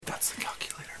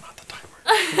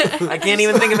I can't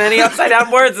even think of any upside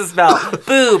down words to spell.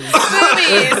 Boobs.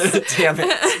 Boobies. Damn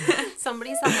it.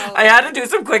 Somebody's a hoe. I had to do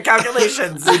some quick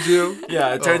calculations. Did you?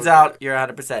 Yeah, it turns out you're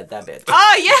 100% that bitch.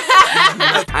 Oh,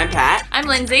 yeah. I'm Pat. I'm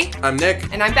Lindsay. I'm Nick.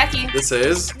 And I'm Becky. This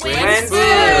is Wins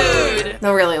Food.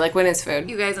 No, really, like when is food?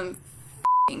 You guys, I'm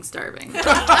f***ing starving.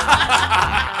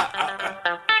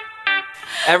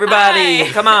 Everybody, Hi.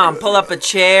 come on, pull up a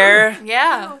chair.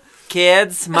 Yeah.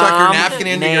 Kids, mom, tuck your napkin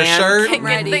into your Nan, shirt.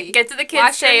 Get to the kids'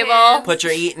 Wash your table. hands. Put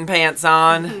your eating pants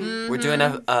on. We're doing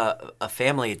a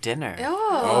family dinner.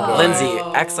 Oh. boy. Lindsay,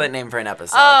 excellent name for an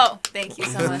episode. Oh, thank you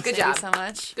so much. Good Thank job. you so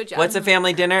much. Good job. What's a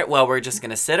family dinner? Well, we're just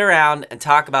going to sit around and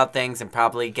talk about things and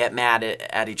probably get mad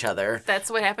at each other.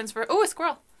 That's what happens for. Oh, a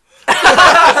squirrel.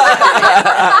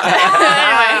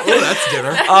 Oh, that's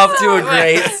dinner. Off to a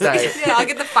great start. Yeah, I'll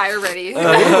get the fire ready.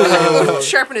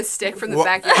 Sharpen a stick from the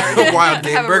backyard. A wild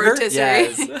game Have a burger?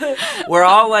 rotisserie. Yes. We're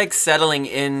all like settling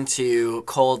into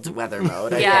cold weather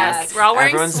mode, I Yes. guess. We're all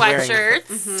wearing Everyone's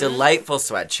sweatshirts. delightful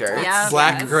sweatshirts. Yeah.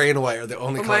 Black, gray, and white are the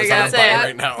only Oh my colors God. on the button That's it.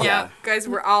 right now. Yeah. Guys,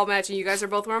 we're all matching. You guys are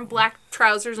both wearing black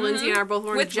trousers. Lindsay and I are both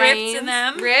wearing With jeans. rips in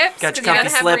them. Rips. Got your 'cause you gotta comfy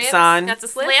have slips rips. on. Got the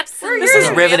slips. This is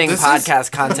riveting This is-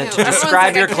 podcast content to Everyone's describe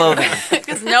like, your I can't clothing.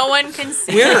 Because no one can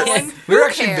see. We're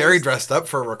actually cares? very dressed up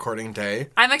for a recording day.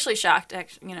 I'm actually shocked.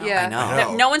 Actually, you know. Yeah. I know.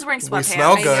 That no one's wearing We sweatpants.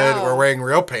 smell good. know. We're wearing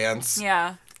real pants.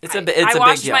 Yeah. It's a I big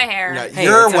washed deal. my hair. Yeah, Hey,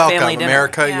 you're it's a family welcome, dinner.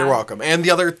 America. Yeah. You're welcome, and the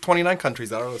other 29 countries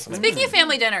that are listening. Speaking of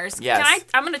family dinners, Yes.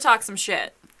 I'm going to talk some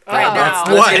shit Oh. right now.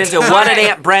 Let's What? get into what did Alright.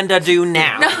 Aunt Brenda do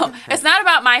now? No, it's not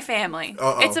about my family.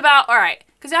 Uh-oh. It's about, all right,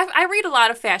 because I read a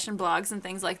lot of fashion blogs and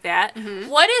things like that.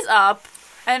 What is up,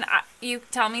 and you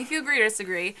tell me if you agree or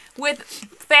disagree, with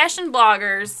fashion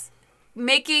bloggers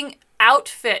making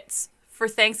outfits for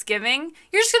Thanksgiving?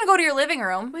 You're just going to go to your living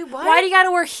room. Wait, what? Why do you got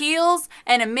to wear heels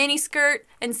and a mini skirt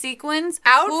and sequins?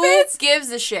 Outfits? Who gives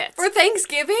a shit? For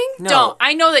Thanksgiving? No, Don't.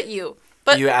 I know that you.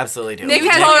 But you absolutely do. Nick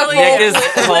Nick, has totally- like a is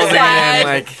holding it in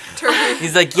like turkey.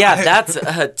 he's like, yeah, that's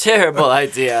a terrible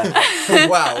idea.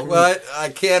 Wow, but I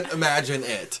can't imagine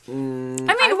it. I mean,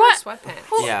 I wear what?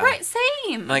 sweatpants. Well, Yeah. Right,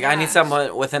 same. Like I need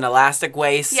someone with an elastic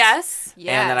waist. yes.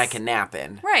 Yes. And that I can nap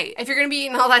in. Right. If you're gonna be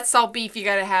eating all that salt beef, you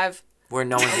gotta have Where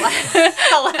no one's eating.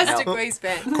 elastic No.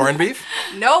 waistband. Corned beef?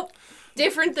 Nope.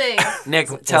 Different thing. Nick,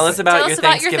 tell us about Tell your us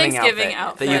about your Thanksgiving, Thanksgiving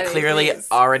outfit that you outfit, clearly please.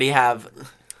 already have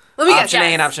Let me option guess.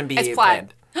 A and option B It's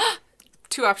planned. plaid.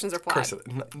 Two options are Of course,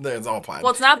 plaid. it's all plaid.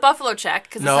 Well, it's not buffalo check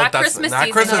because no, it's not that's Christmas not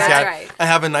season Christmas yet. yet. That's right. I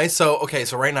have a nice. So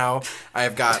right now I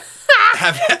have got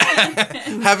heavy.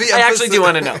 I actually do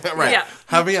wanna know. Right. Yeah.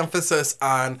 Heavy emphasis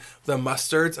on the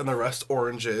mustards and the rust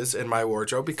oranges in my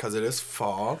wardrobe because it is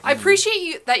fall. I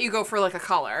appreciate that you go for like a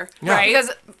color. Yeah. Right.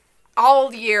 Because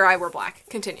all year I wear black.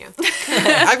 Continue.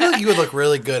 I feel like you would look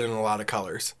really good in a lot of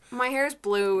colors. My hair is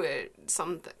blue,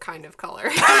 some kind of color.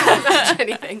 Not much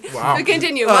anything. Wow. But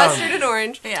continue. Mustard and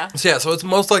orange. Yeah. So it's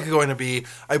most likely going to be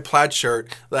a plaid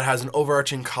shirt that has an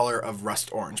overarching color of rust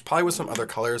orange, probably with some other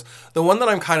colors. The one that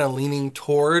I'm kind of leaning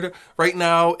toward right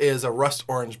now is a rust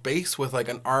orange base with like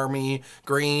an army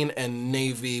green and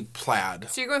navy plaid.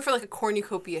 So you're going for like a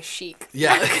cornucopia chic.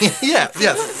 Yeah,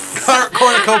 yes.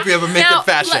 Cornucopia, but make it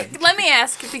fashion. Let me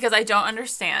ask because I don't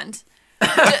understand.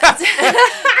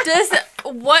 Does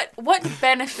what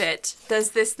benefit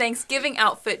does this Thanksgiving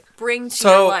outfit bring to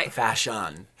So- your life?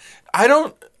 Fashion. I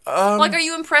don't. Like, are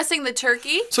you impressing the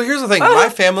turkey? So here's the thing: my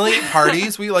family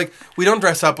parties, we don't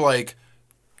dress up like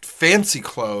fancy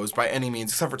clothes by any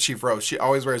means, except for Chief Rose. She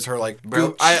always wears her like.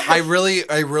 I really.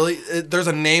 There's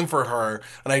a name for her,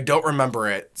 and I don't remember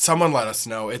it. Someone let us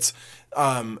know. It's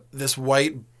this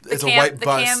white. It's a white the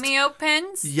bust. cameo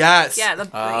pins. Yes. Yeah.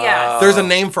 Yeah. There's a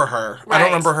name for her. I Right. don't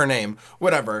remember her name.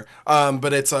 Whatever.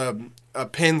 But it's a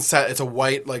pin set. It's a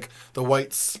white, like the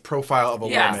white profile of a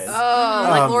Yes. woman. Oh,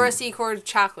 like Laura Secord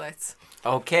chocolates.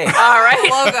 Okay. All right.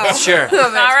 Logo. Sure. All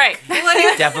right.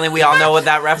 Definitely we all know what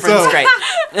that reference. So-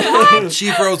 Great.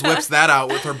 Chief Rose whips that out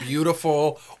with her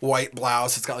beautiful white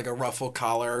blouse. It's got like a ruffle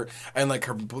collar and like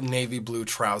her navy blue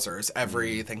trousers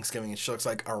every Thanksgiving. And she looks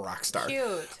like a rock star.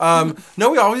 Cute. No,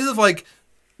 we always have like,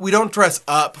 we don't dress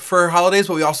up for holidays,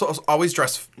 but we also always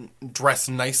dress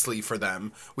nicely for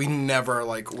them. We never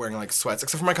like wearing like sweats,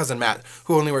 except for my cousin Matt,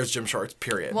 who only wears gym shorts.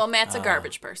 Period. Well, Matt's a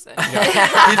garbage person. He'd fit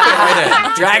right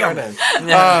in. Drag Right 'em. in.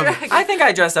 I think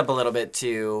I dress up a little bit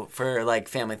too for like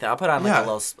family thing. I'll put on like Yeah. a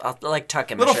little, I'll like tuck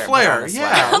in my Little shirt. and put on flair, a sweater.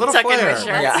 yeah, a little Tuck in my flair.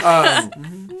 shirt.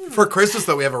 Yeah. For Christmas,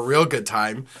 though, we have a real good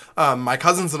time. My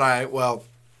cousins and I, well,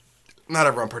 not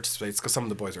everyone participates because some of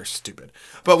the boys are stupid.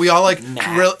 But we all like,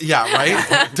 yeah,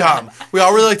 right? Dumb. We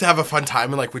all really like to have a fun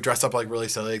time and like we dress up like really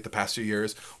silly like the past few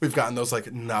years. We've gotten those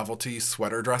like novelty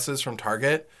sweater dresses from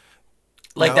Target.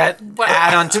 Like No. that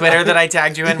ad on Twitter that I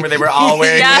tagged you in where they were all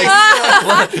wearing Yeah.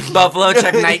 like buffalo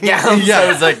check nightgowns. Yeah. So it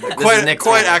was like, this is Nick's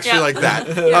quite favorite. actually like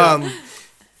that.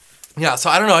 Yeah, so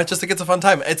I don't know. I just think it's a fun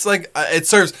time. It's like it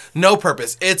serves no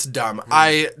purpose. It's dumb.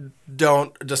 I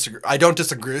don't disagree. I don't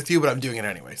disagree with you, but I'm doing it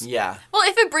anyways. Yeah. Well,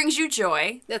 if it brings you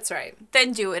joy, That's right.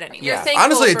 then do it anyway. Yeah. Thankful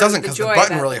Honestly, it for doesn't because the joy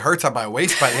button that- really hurts on my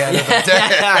waist by the end of the day.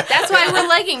 That's why I wear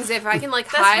leggings. If I can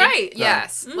hide. right.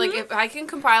 Yes. Like if I can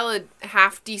compile a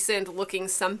half decent looking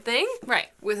something. Right.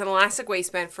 With an elastic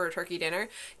waistband for a turkey dinner.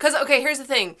 Because, okay, here's the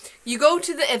thing. You go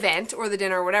to the event or the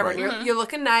dinner or whatever, Right. and you're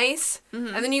looking nice, and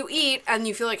then you eat, and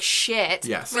you feel like shit.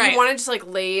 Yes. So Right. you want to just,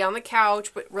 lay on the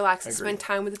couch, but relax and Agreed. spend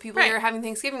time with the people Right. you're having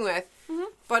Thanksgiving with.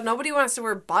 But nobody wants to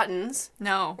wear buttons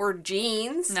No. or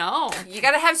jeans. No. You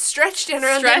gotta have stretch dinner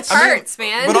on them Stretch. I mean, parts,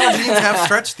 man. But all jeans have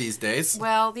stretch these days.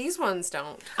 Well, these ones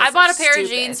don't. 'cause I bought a they're pair of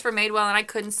stupid. jeans for Madewell, and I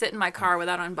couldn't sit in my car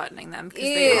without unbuttoning them because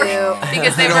Ew. they were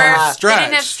because they They don't were have they didn't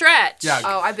stretch. have stretch. Yeah.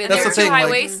 Oh, I've been And they That's there. were the too thing, high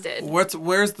like, waisted.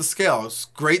 Where's the scale?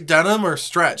 Great denim or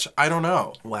stretch? I don't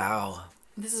know. Wow.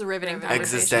 This is a riveting conversation.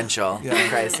 Existential Yeah.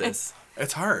 crisis.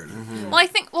 It's hard.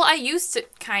 Well, I used to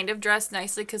kind of dress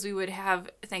nicely because we would have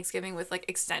Thanksgiving with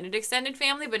extended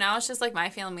family, but now it's just like my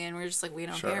family, and we're just like we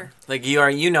don't Sure. care. Like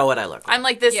you know what I look like. I'm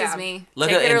like, this Yeah. is me. Look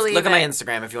Take at it or leave look at my it.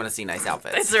 Instagram if you want to see nice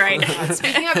outfits. That's right.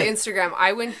 Speaking of Instagram,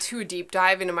 I went to a deep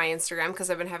dive into my Instagram because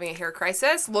I've been having a hair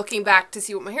crisis, looking back to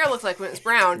see what my hair looked like when it was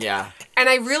brown. Yeah. And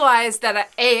I realized that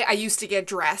I used to get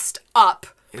dressed up.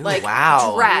 Ooh, like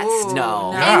wow. dressed.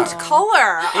 No. Yeah. And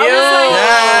color. I was Yes.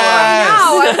 like,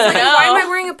 no. I was like, No. why am I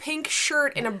wearing a pink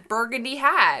shirt and a burgundy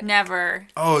hat? Never.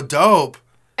 Oh, dope.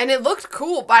 And it looked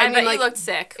cool, but I I mean, bet like, you looked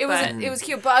sick. it was but- it was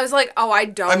cute, but I was like, oh, I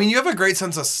don't. I mean, you have a great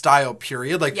sense of style,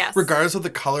 period. Like, Yes. regardless of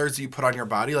the colors you put on your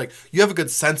body, like, you have a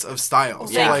good sense of style.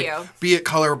 So, thank like, you. be it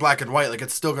color black and white, like,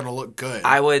 it's still gonna look good.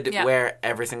 I would Yeah. wear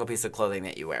every single piece of clothing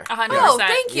that you wear. 100%. oh,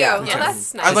 thank you. Yeah. Well,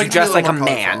 that's nice. I'd like You to be dress a like a little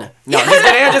more man. colorful. No, I'm just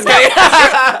kidding. I'm just kidding.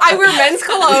 I wear men's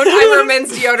cologne. I wear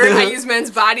men's deodorant. I use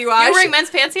men's body wash. You were wearing men's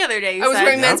pants the other day. You I was said.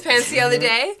 wearing Yeah. men's pants the other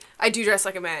day. I do dress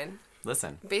like a man.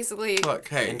 Listen, Basically, Look,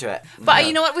 hey. into it. But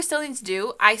you know what we still need to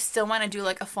do? I still want to do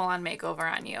like a full-on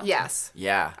makeover on you. yes.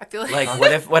 Yeah. I feel like- Like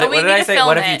what if what But we did need I to say? film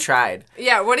What if you it. tried?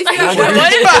 Yeah, what if you What tried?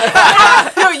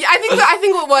 if- No, I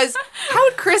think what was, how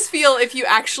would Chris feel if you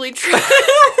actually tried?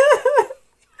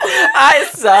 I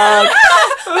suck.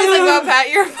 I was like, wow, Pat,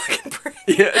 you're a fucking prick.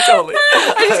 Yeah, totally.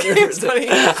 I just kidding, it's funny.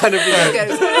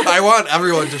 100%. I want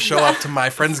everyone to show up to my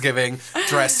Friendsgiving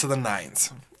dressed to the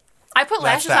nines. I put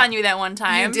lashes that. on you that one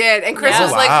time. You did, and Chris Yeah.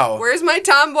 was Oh, like, wow. where's my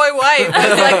tomboy wife? I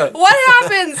was like, what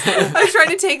happens? I was trying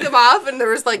to take them off, and there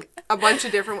was like a bunch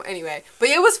of different, anyway. But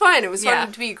it was fun. It was fun Yeah.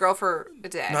 to be a girl for a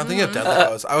day. No, I think you have deadly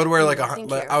clothes. I would wear like Thank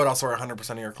you. I would also wear 100%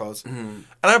 of your clothes. And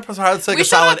I'd say like We a showed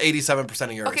solid up- 87%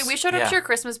 of yours. Okay, we showed up Yeah. to your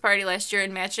Christmas party last year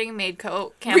in matching maid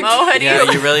coat, camo hoodie, Yeah,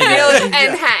 you really Nails did.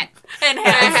 and hat. and And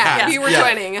hat. hat. We were Yeah.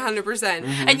 twinning, 100%.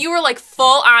 And you were like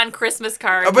full on Christmas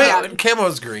card. But mode.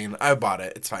 camo's green. I bought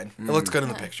it. It's fine. It looks good in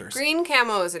the pictures. Green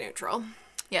camo is a neutral.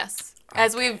 Yes.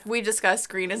 As we discussed,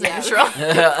 green is Yeah. neutral.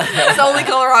 It's the only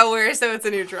color I'll wear, so it's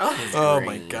a neutral. Oh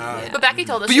my god. But Becky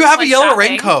told us. But she you just have a went yellow shopping.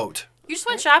 raincoat. You just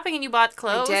went shopping and you bought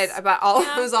clothes. I did. I bought all.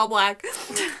 It was all black.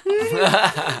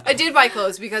 I did buy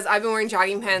clothes because I've been wearing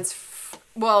jogging pants.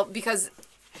 Because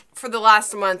for the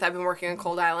last month I've been working on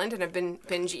Cold Island and I've been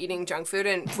binge eating junk food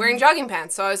and wearing jogging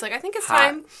pants. So I was like, I think it's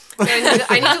time.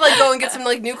 I need to like go and get some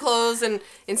like new clothes and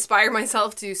inspire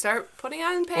myself to start putting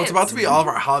on pants. Well, it's about to be all of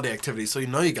our holiday activities, so you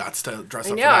know you got to dress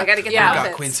up know, for that. I gotta get We the got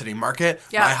outfits. Queen City Market,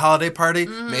 Yeah. my holiday party,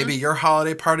 maybe your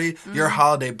holiday party, your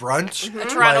holiday brunch. A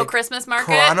Toronto like, Christmas market.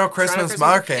 Toronto Christmas Christmas.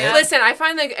 Market. Yeah. Listen, I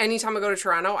find like anytime I go to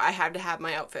Toronto, I have to have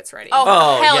my outfits ready. Oh,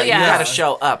 Oh, hell yeah, yeah. you gotta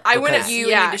show up. I wouldn't. because- You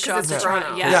yeah, need to show 'cause up to it's Toronto.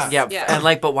 Toronto. Yes. Yeah. Yeah, Yeah. and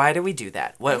like, but why do we do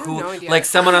that? What? have Who? no idea. Like,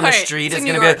 someone on the Right. street It's is in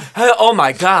gonna New be like, hey, "Oh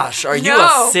my gosh, are you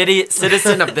know. a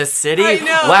citizen of this city? I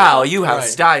know. Wow, you have Right.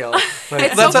 style." It's so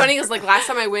That's a- funny because like last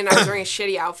time I went, I was wearing a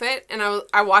shitty outfit and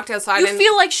I walked outside You and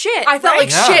feel like shit. I felt right? like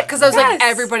Yeah. shit because I was like, Yes.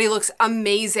 everybody looks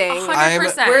amazing.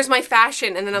 100%. Where's my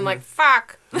fashion? And then I'm like,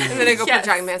 fuck. And then I go Yes. put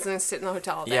jogging pants and then sit in the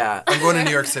hotel all day. Yeah. I'm going to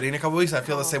New York City in a couple weeks. I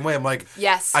feel the same way. I'm like,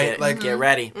 Yes. I Get, like. get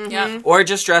ready. Yeah. Or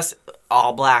just dress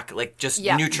all black. Like, just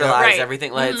Yeah. neutralize Right.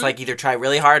 everything. Like, it's like either try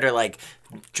really hard or like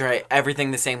try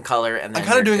everything the same color. And then I'm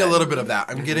kind of you're doing a good. little bit of that.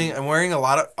 I'm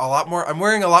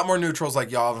wearing a lot more neutrals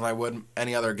like y'all than I would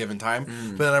any other given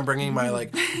time. But then I'm bringing my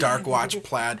like dark watch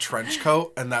plaid trench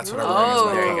coat, and that's what I'm wearing as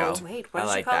my there you coat. go. Wait, what I did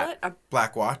like you call that. it? A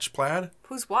Black watch plaid.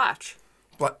 whose watch?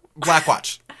 Black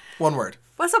watch. One word.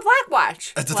 What's a black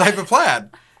watch? It's a type of plaid.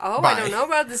 Oh, Bye. I don't know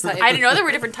about this type. I didn't know there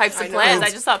were different types I of know. plaids. I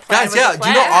just thought plaid Guys, was yeah. a Do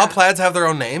you know plaid. all plaids have their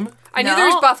own name? I knew No.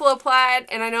 there's buffalo plaid,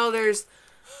 and I know there's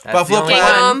That's Buffalo the only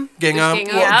plaid. one. Gingham. There's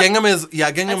Well, Yep. gingham is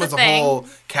That's is a a thing. whole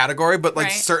category, but like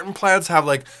Right. certain plaids have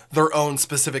like their own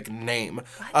specific name.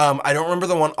 I don't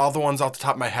remember all the ones off the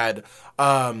top of my head.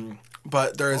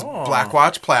 But there's Black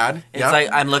Watch plaid. It's Yep. like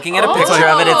I'm looking at a picture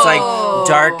of it. It's like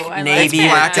dark I like navy, that.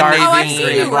 black and dark navy. Oh, I've Green seen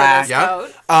green, you and wear black. this Yep.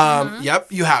 coat. Yep,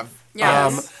 you have.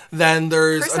 Yes. Then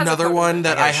there's Chris has a another coat one of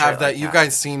that I got I a have shirt that like you that.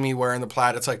 guys seen me wearing the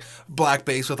plaid. It's like black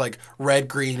base with like red,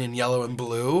 green, and yellow and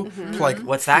blue. Like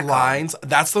What's that called? lines.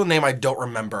 That's the name I don't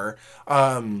remember.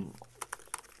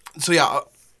 So yeah,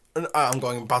 I'm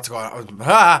about to go out. He's getting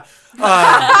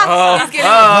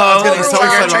I was getting so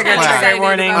excited about trigger, plaid. trigger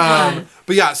warning.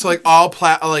 But yeah, so like all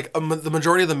plaid, like the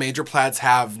majority of the major plaids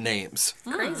have names.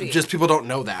 crazy. Just people don't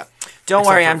know that. Don't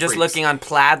Except worry, for I'm just freaks. looking on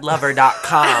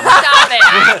plaidlover.com. Stop it.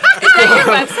 Is that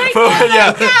your website?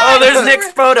 yeah. Oh, there's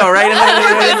Nick's photo right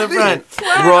in the front.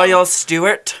 Royal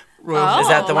Stewart. Is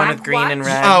that the one with green and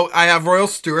red? Oh, I have Royal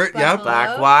Stewart. Yep.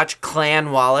 Black Watch.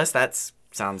 Clan Wallace. That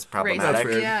sounds problematic. That's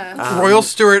weird. Yeah. Royal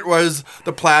Stewart was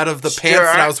the plaid of the pants Stewart.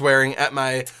 that I was wearing at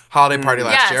my holiday party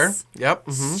last year. Yes. Yep.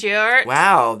 Mhm. Stuart.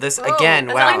 Wow, this again.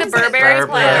 That's Wow, like the Burberry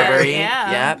plaid. Burberry.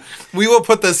 Yeah. Yep. We will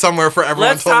put this somewhere for everyone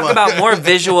Let's to talk look. about more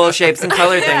visual shapes and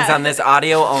color things on this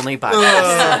audio only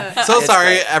podcast. So It's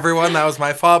sorry, great. everyone. That was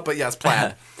my fault. But yes,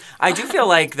 plaid. I do feel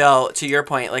like, though, to your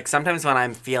point, like sometimes when I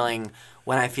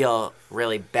feel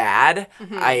really bad,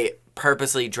 I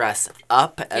purposely dress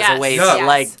up as Yes. a way Yeah. to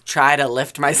like try to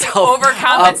lift myself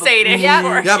Overcompensating.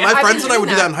 Yeah. Yeah, my I've friends been and I would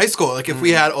do doing that in high school. Like if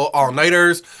we had all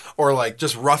nighters or like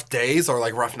just rough days or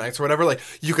like rough nights or whatever, like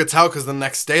you could tell because the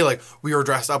next day like we were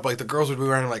dressed up. Like the girls would be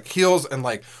wearing like heels and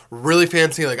like really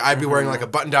fancy. Like I'd be wearing like a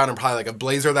button down and probably like a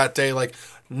blazer that day. Like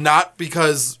not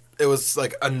because it was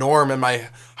like a norm in my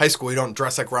high school. We don't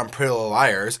dress like we're on Pretty Little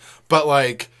Liars, but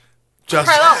like just.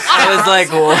 I was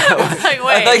like, what? Like, I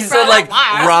wait. thought you said like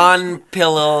Liars. Ron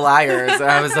Pillow Liars.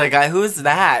 I was like, who's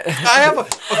that? I'm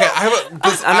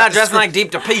not dressing like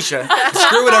Deep Depecia.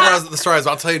 Screw whatever else the story is.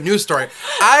 I'll tell you a news story.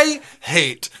 I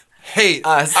hate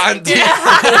Us. on This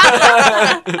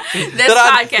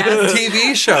podcast.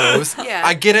 TV shows. Yeah.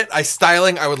 I get it.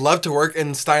 Styling. I would love to work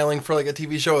in styling for like a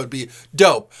TV show. It would be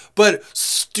dope, but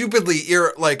stupidly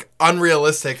like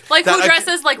unrealistic. Like that who I-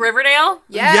 dresses like Riverdale?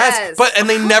 Yes. and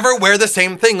they never wear the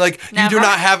same thing. Like you do Never.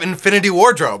 not have infinity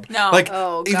wardrobe. No. Like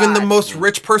Oh, even the God. most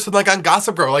rich person, like on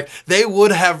Gossip Girl, like they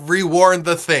would have reworn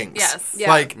the things. Yes. Yeah.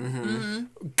 Like,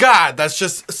 God, that's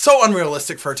just so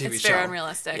unrealistic for a TV It's show. very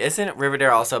unrealistic. Isn't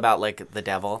Riverdale also about like the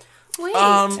devil Wait.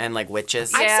 and like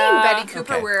witches? I've Yeah. seen Betty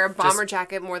Cooper Okay. wear a bomber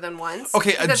jacket more than once.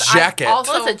 Okay, a because jacket. I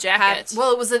also Well, it's a jacket.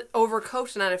 well, it was an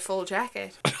overcoat, not a full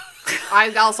jacket. I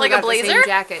also Like a got the blazer? same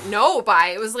jacket. No,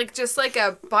 it was like just like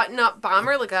a button-up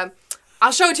bomber, like a.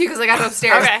 I'll show it to you because I got it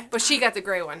upstairs. Okay. But she got the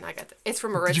gray one. It's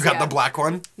from Aritzia. You got the black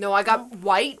one? No, I got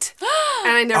white,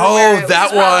 and I never Oh, wear it. It that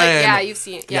was about, like, one. yeah, you've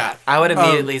seen it. Yeah, I would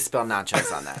immediately spill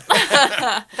nachos on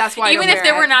that. that's why. I Even don't if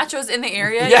there wear were it. nachos in the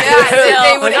area. Yeah,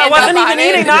 they would Like, I end wasn't up even on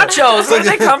it. eating nachos. Where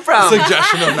did they come from?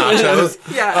 Suggestion of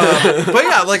nachos. Yeah. But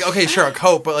yeah, like, okay, sure, a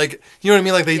coat, but like, you know what I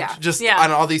mean? Like, they Yeah. just, Yeah. on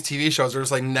all these TV shows, they're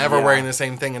just like never Yeah. wearing the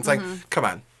same thing. It's like, come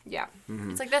on. Yeah.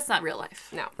 It's like, that's not real life.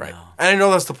 No. Right. And I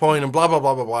know that's the point, and blah, blah,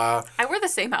 blah, blah, blah. I wear the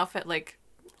same outfit like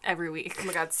every week. Oh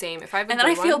my God, same. If I have a And then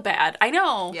I good feel one- bad. I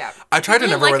know. Yeah. I try to You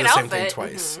never like wear an the same thing outfit.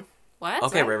 twice. What?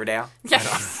 Okay, Riverdale. Yeah.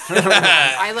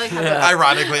 I like how the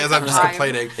Ironically, as I'm just Rhyme.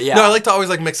 complaining. Yeah. No, I like to always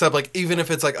like mix up, like, even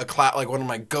if it's like like one of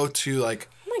my go-to, like,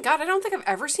 Oh my God, I don't think I've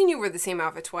ever seen you wear the same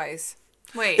outfit twice.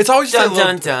 Wait. it's always just Dun a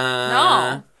little. dun dun.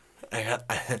 No.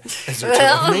 Is there two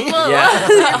of me?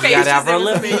 Yeah. You got Avril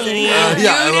Lavigne. Yeah,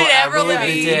 You did Avril Avril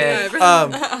Lavigne.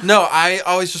 Lavigne. No, I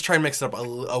always just try and mix it up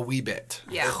a wee bit.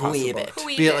 Yeah. if possible. Wee bit.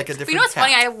 Wee Be it bit. like a But you know what's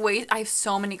different funny? cat. I have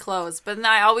so many clothes, but then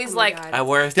I always Oh my like God. I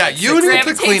wear. Yeah, you need to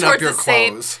gravitate clean up towards your the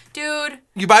same- clothes. Dude.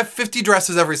 You buy 50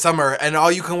 dresses every summer, and all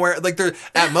you can wear, like,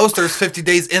 at most there's 50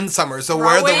 days in summer, so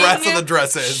wear the Throwing rest of the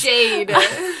dresses. Shade.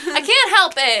 I can't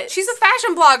help it. She's a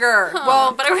fashion blogger.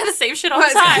 well, but I wear the same shit all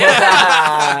the What?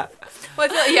 time. Well,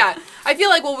 I feel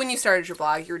like, well, when you started your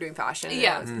blog, you were doing fashion.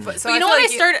 Yeah. But, so But you know feel what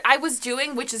like I started? I was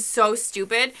doing, which is so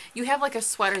stupid. You have like a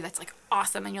sweater that's like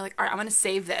awesome, and you're like, all right, I'm gonna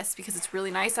save this because it's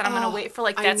really nice, and I'm gonna wait for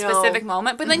like I that know. specific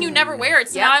moment. But then you never wear it.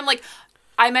 So Yep. now I'm like,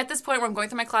 I'm at this point where I'm going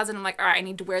through my closet, and I'm like, all right, I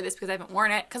need to wear this because I haven't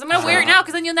worn it because I'm gonna wear it now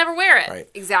because then you'll never wear it. Right.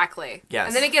 Exactly. Yes.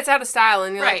 And then it gets out of style,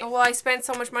 and you're Right. like, oh, well, I spent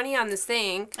so much money on this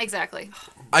thing. Exactly.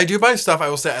 I do buy stuff, I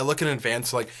will say, I look in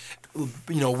advance, like,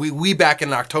 you know, we back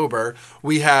in October,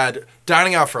 we had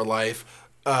Dining Out for Life,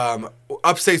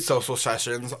 upstate social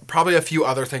sessions, probably a few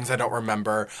other things I don't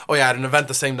remember. Oh yeah, I had an event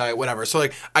the same night, whatever. So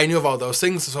like I knew of all those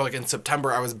things. So like in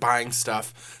September I was buying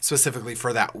stuff specifically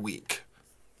for that week.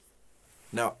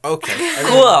 No. Okay. I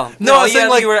mean, Cool. No, I was saying,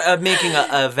 you, like- you were making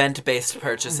event-based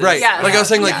purchases. Right. Yeah. Like I was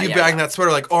saying, like Yeah, you yeah, bagging yeah. that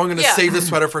sweater, like, oh, I'm gonna Yeah. save this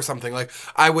sweater for something. Like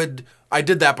I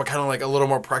did that, but kind of like a little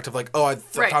more proactive. Like, oh, I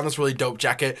Right. found this really dope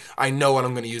jacket. I know what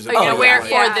I'm gonna use it. You're for. gonna wear it Like,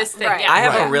 for Yeah. this thing. Right. Yeah. I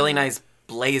have Right. a really nice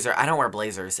blazer. I don't wear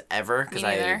blazers ever because Me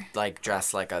I neither. like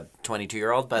dress like a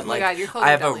 22-year-old. But my like, God, your clothes I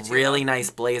are have a deadly too, really though. nice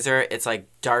blazer. It's like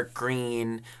dark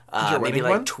green, your maybe wedding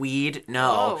like one? tweed.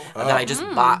 No, Oh. and then I just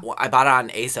bought. I bought it on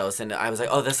ASOS, and I was like,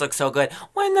 oh, this looks so good.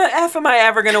 When the f am I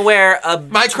ever gonna wear a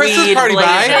My Christmas tweed party blazer?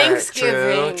 buy?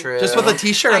 Thanksgiving. True. Just with a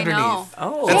t-shirt I underneath. know.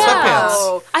 Oh. And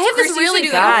sweatpants. I have Chris this used to really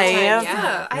do that all the guy. time, Yeah. Yeah. I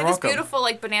have You're this welcome. beautiful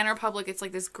like Banana Republic. It's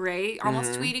like this gray,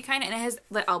 almost tweedy kind, and it has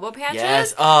the elbow patches.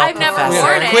 Yes. Oh, I've never Professor.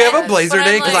 worn it. Can we have a blazer but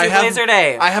day? I'm Because like, I have Blazer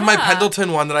day. I have my Yeah.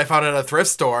 Pendleton one that I found at a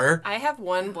thrift store. I have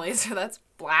one blazer that's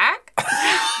black.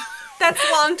 That's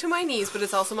long to my knees, but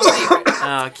it's also my favorite.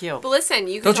 Oh, cute. But listen,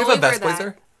 you can Don't you have a only vest wear that-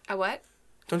 blazer? A what?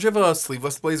 Don't you have a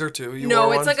sleeveless blazer too? You No,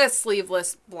 wore it's one? like a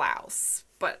sleeveless blouse.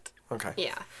 But Okay.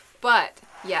 yeah. But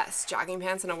yes, jogging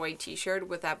pants and a white t-shirt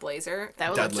with that blazer.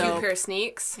 That would Deadly. look Cute dope. pair of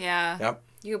sneaks. Yeah. Yep.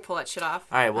 You can pull that shit off.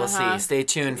 All right, we'll Uh-huh. see. Stay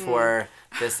tuned for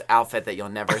this outfit that you'll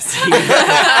never see. This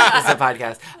is a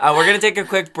podcast. We're gonna take a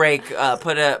quick break.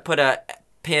 Put a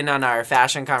pin on our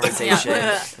fashion conversation.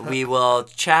 We will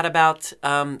chat about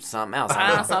something else. I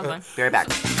don't know, something. Be right back.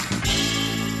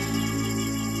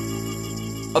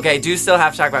 Okay, do still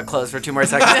have to talk about clothes for 2 more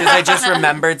seconds because I just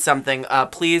remembered something.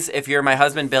 Please, if you're my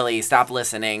husband Billy, stop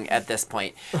listening at this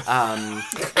point.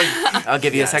 I'll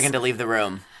give you a second to leave the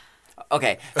room.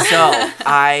 Okay, so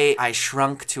I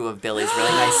shrunk 2 of Billy's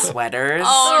really nice sweaters.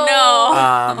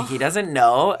 Oh no. He doesn't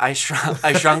know. I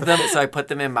shrunk them, so I put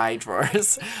them in my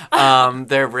drawers.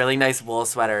 They're really nice wool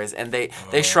sweaters, and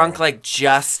they shrunk like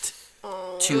just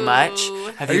too much.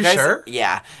 Have Are you guys, sure?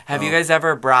 Yeah. Have you guys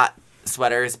ever brought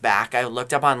sweaters back? I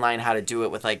looked up online how to do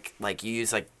it with like you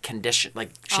use like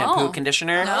shampoo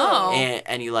conditioner, No.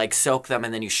 and you like soak them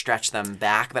and then you stretch them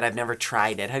back. But I've never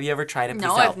tried it. Have you ever tried it?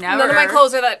 No, Please I've help. never. None of my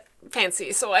clothes are that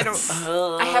fancy, so I don't.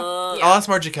 I have. Yeah. I'll ask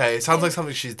Margie K. Sounds like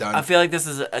something she's done. I feel like this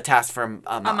is a task for a mom.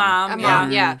 A mom. A Yeah.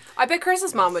 mom, yeah. I bet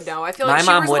Chris's mom would know. I feel My like she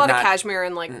mom wears a would lot not. of cashmere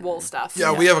and like wool stuff.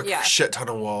 yeah, we have a Yeah. shit ton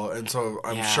of wool, and so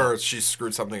I'm Yeah. sure she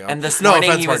screwed something up. And this no morning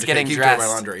offense, he was Margie K. getting Keep doing my dressed.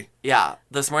 laundry. Yeah,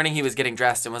 this morning he was getting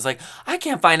dressed and was like, I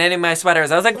can't find any of my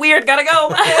sweaters. I was like, weird, gotta go.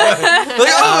 Like,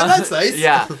 oh, that's nice.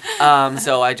 Yeah.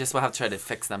 So I just will have to try to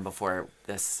fix them before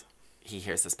he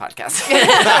hears this podcast.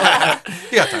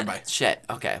 You got time, bye. Shit.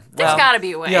 Okay. There's Well, gotta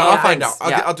be a way. Yeah, I'll Yeah. find out.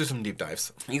 Yeah. I'll do some deep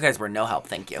dives. you guys were no help.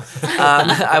 Thank you.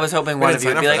 I was hoping one of didn't you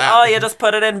would sign be up like, for that. oh, you just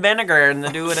put it in vinegar and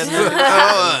then do it in.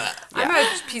 I'm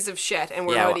a piece of shit and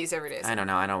wear Yeah, hoodies every day. I don't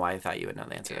know. I don't know why I thought you would know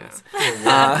the answer to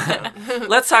Yeah. this.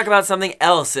 Let's talk about something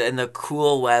else in the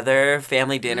cool weather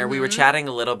family dinner. We were chatting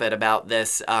a little bit about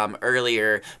this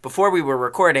earlier before we were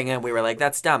recording, and we were like,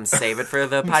 "That's dumb. Save it for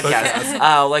the podcast."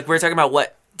 Like we were talking about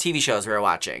what TV shows we were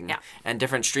watching, Yeah. and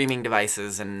different streaming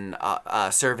devices and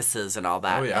services and all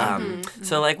that. Oh, yeah.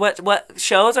 So like, what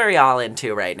shows are y'all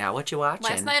into right now? What you watching?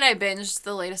 Last night I binged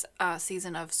the latest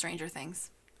season of Stranger Things.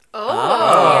 Oh,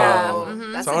 Oh. yeah.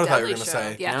 That's That's a what I thought you deadly were gonna show.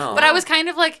 say. Yeah, No. but I was kind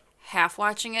of like half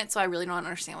watching it, so I really don't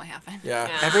understand what happened. Yeah.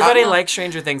 Yeah. Everybody likes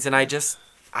Stranger Things, and I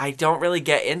don't really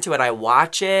get into it. I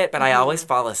watch it, but I always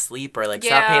fall asleep or like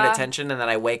stop paying Yeah. attention, and then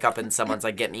I wake up and someone's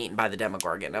like getting eaten by the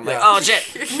Demogorgon. I'm like, Yeah. oh shit.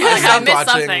 I I stopped missed watching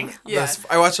something. this.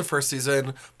 I watched the first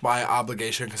season by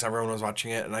obligation because everyone was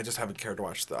watching it, and I just haven't cared to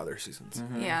watch the other seasons.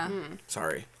 Yeah,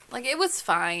 Sorry. like it was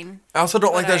fine. I also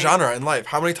don't like But that genre in life.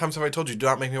 How many times have I told you, do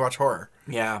not make me watch horror?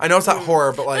 Yeah. I know it's not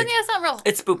horror, but But like, yeah, it's not real.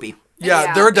 It's spoopy. yeah,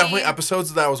 Yeah. there are definitely Me-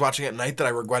 episodes that I was watching at night that I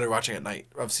regretted watching at night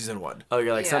of season 1. Oh,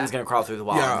 you're like, Yeah. something's gonna crawl through the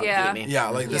wall Yeah. and Yeah. eat me. Yeah,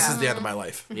 like this Yeah. is the end of my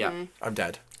life. Yeah. I'm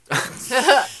dead.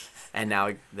 And now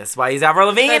that's why he's Avril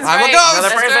Lavigne. That's I'm a right. ghost! Another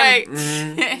That's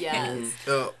person. right.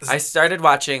 Yes. I started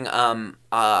watching on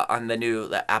the new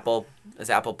Apple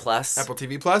Plus. Apple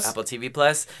TV Plus. Apple TV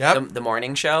Plus. Yep. The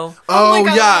morning show. Oh, my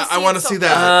God, yeah, I I wanna want to see see it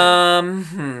that.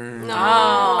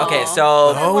 No. Okay,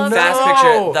 so Oh, fast no.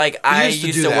 picture. Like We I used to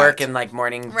used do to that. work in like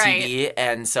morning Right. TV,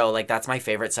 and so like that's my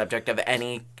favorite subject of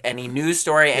any news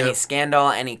story, any Yep. scandal,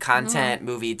 any content,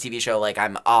 movie, TV show. Like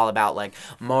I'm all about like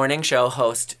morning show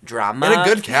host drama And a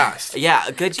good cast. Yeah,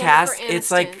 a good Jennifer cast.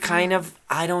 It's like Aniston. kind of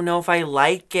I don't know if I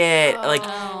like it. Like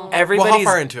Well, everybody's how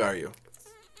far into are you?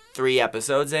 3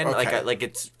 episodes in. Okay. Like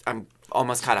it's I'm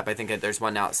almost caught up. I think that there's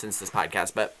one out since this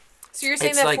podcast, but. So you're saying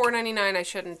It's that like- $4.99 I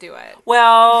shouldn't do it?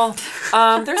 Well,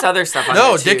 there's other stuff on No,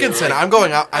 there too, Dickinson. like- I'm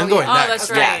going out. I'm going yeah. next. Oh,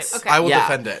 that's right. Yes. Okay. I will Yeah.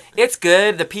 defend it. It's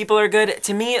good. The people are good.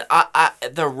 To me,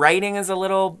 the writing is a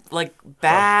little like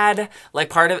bad. Like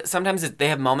part of sometimes they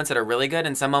have moments that are really good,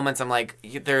 and some moments I'm like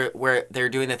they're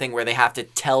doing the thing where they have to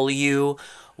tell you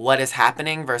what is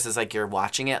happening versus like you're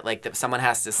watching it. Like that someone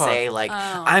has to say like,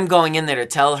 I'm going in there to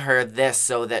tell her this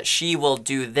so that she will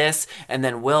do this, and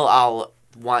then we'll all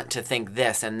want to think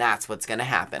this, and that's what's going to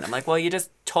happen. I'm like, well, you just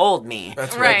told me.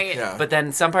 That's Right. Yeah. But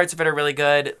then some parts of it are really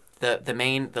good.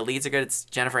 The leads are good. It's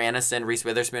Jennifer Aniston, Reese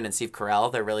Witherspoon, and Steve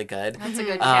Carell. They're really good. That's a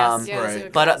good Um, cast. Yeah, that's a right.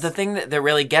 good But cast. the thing that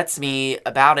really gets me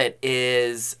about it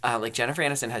is like Jennifer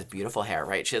Aniston has beautiful hair,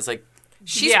 right? She has like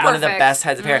She's Yeah. one of the perfect. best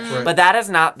heads of hair. Right. But that is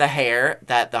not the hair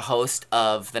that the host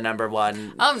of the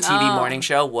 #1 Oh, TV no. morning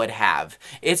show would have.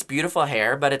 It's beautiful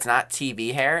hair, but it's not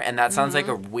TV hair, and that sounds like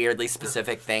a weirdly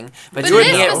specific thing. But to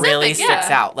it me, is it really specific, sticks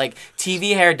yeah. out. Like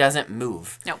TV hair doesn't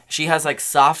move. No. She has like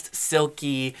soft,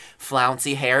 silky,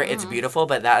 flouncy hair. It's beautiful,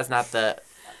 but that is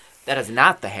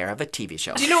not the hair of a TV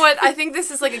show. Do you know what? I think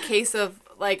this is like a case of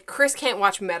like Chris can't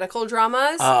watch medical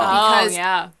dramas Oh, because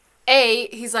yeah.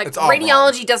 he's like It's all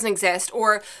radiology doesn't exist,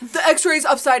 or the X-ray's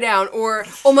upside down, or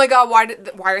oh my god, why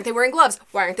aren't they wearing gloves?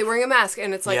 Why aren't they wearing a mask?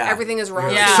 And it's like Yeah. everything is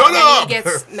wrong. Yeah. Shut and up! he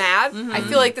gets mad. I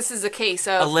feel like this is a case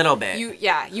of A little bit.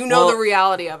 You know Well, the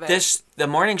reality of it. The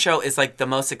morning show is like the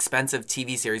most expensive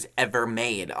TV series ever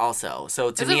made. Also,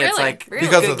 so to Is me, it it's really? like Really?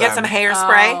 Because of get them. some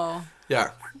hairspray. Oh.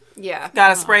 Yeah. Yeah.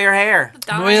 Gotta spray your hair.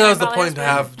 Maybe that was the point to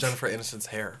have Jennifer Aniston's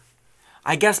hair.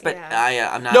 I guess, but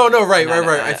Yeah. I'm not. No, right. I'm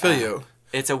not, I feel you.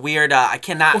 It's a weird. I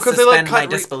cannot Well, 'cause suspend they, my cut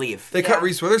disbelief. They cut Yeah.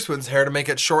 Reese Witherspoon's hair to make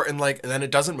it short and and then it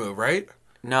doesn't move, right?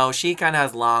 No, she kind of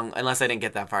has long. Unless I didn't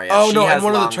get that far yet. Oh She no! has In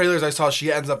one of long- the trailers I saw,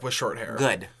 she ends up with short hair.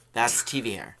 Good. That's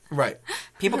TV hair. Right.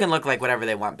 People can look like whatever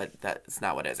they want, but that's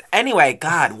not what it is. Anyway,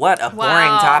 God, what a boring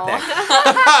Wow. topic.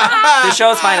 The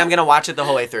show's fine. I'm gonna watch it the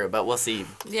whole way through, but we'll see.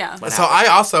 Yeah. What So I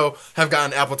also have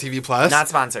gotten Apple TV Plus. Not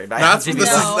sponsored by Not TV.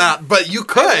 this is No. not, but you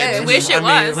could. I wish it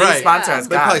was. Please Right. sponsor us,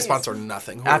 They probably guys. sponsor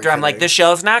nothing. Who are After we I'm like, kidding? this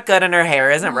show's not good and her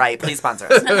hair isn't right. Please sponsor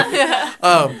us.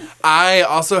 I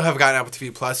also have gotten Apple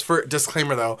TV Plus. For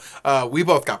disclaimer though, we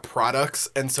both got products,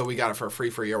 and so we got it for free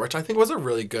for a year, which I think was a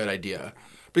really good idea.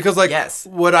 Because Yes.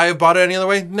 would I have bought it any other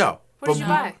way? No. What did you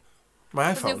buy?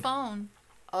 My His new iPhone. phone.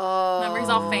 Oh. Remember, he's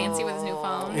all fancy with his new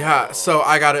phone. Yeah, so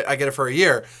I got it. I get it for a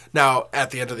year. Now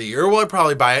at the end of the year, will I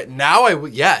probably buy it? Now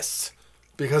yes,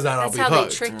 because then That's I'll how be they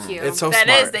hooked. trick you. It's so That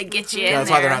smart. is, they get you in That's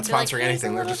there. why they're not They're like, sponsoring "Here's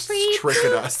anything. a They're little just treat."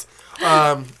 tricking us.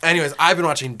 Anyways, I've been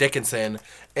watching Dickinson,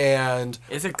 and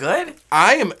Is it good?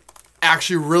 I am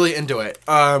actually really into it.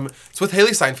 It's with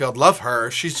Haley Steinfeld. Love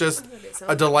her. She's just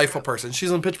a delightful person.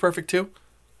 She's in Pitch Perfect too.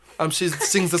 She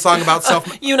sings the song about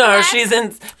self. You know her. She's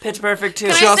in Pitch Perfect too.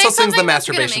 Can She I also say sings the something that's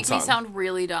masturbation gonna make song. me sound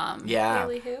really dumb. Yeah.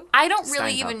 Really, who? I don't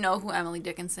really Steinfeld. even know who Emily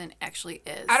Dickinson actually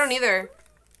is. I don't either.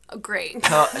 Oh, great.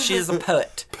 She's a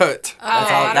poet. Put. That's all. I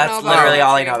don't know That's about literally her.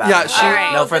 all I know about. Yeah, her. she-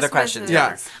 Alright. No further This questions. Yeah.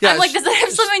 messes. Yeah. I'm like, does that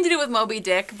have something to do with Moby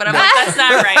Dick? But I'm like, that's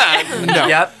not right. No.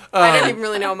 Yep. I didn't even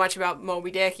really know much about Moby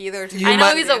Dick either. You I know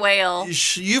might- he's a whale.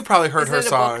 You've probably heard Isn't her it a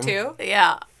song. book too?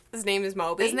 Yeah. His name is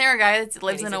Moby. Isn't there a guy that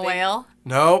lives he's in a a big- whale?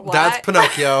 No, What? that's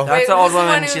Pinocchio. That's Wait, the old who's the one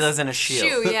woman. who's- She lives in a shoe.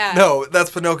 Shoe, yeah. No, that's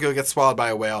Pinocchio gets swallowed by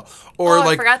a whale. Or Oh, I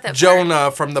like forgot that part.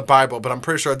 Jonah from the Bible, but I'm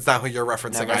pretty sure it's not who you're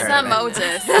referencing. Never It's heard not of it.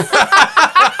 Moses.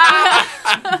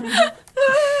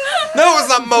 No, it's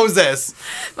not Moses.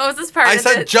 Moses part I of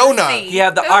said the Jonah. sea. He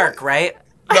had the ark, right?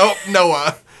 No,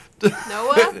 Noah.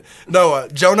 Noah? Noah.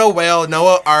 Jonah, whale,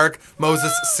 Noah, ark,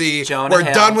 Moses, sea. Jonah We're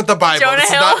Hill. done with the Bible. Jonah This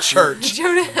is Hill. not church.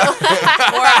 Jonah Hill. Wore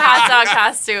a hot dog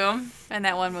costume in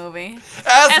that one movie.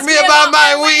 Ask me about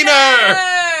my wiener.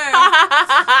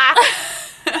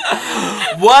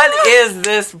 What is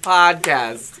this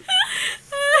podcast?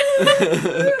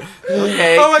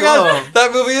 Okay. Oh my cool. god,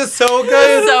 that movie is so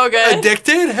good. So good.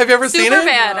 Addicted? Have you ever seen Super it?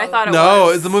 bad. I thought it No,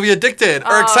 was. it's the movie Addicted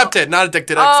or Oh. Accepted, not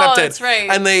Addicted. Oh, Accepted. that's right.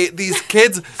 And these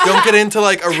kids don't get into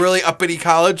like a really uppity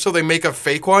college, so they make a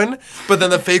fake one. But then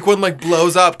the fake one like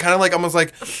blows up, kind of like almost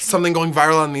like something going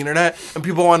viral on the internet, and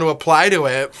people want to apply to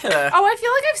it. Oh, I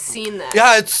feel like I've seen that.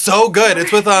 Yeah, it's so good.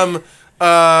 It's with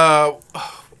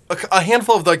a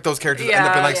handful of like those characters that end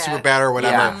up in Yeah, like yeah. super bad or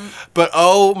whatever. Yeah. But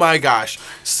oh my gosh,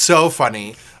 so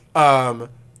funny.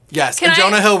 Yes, Can and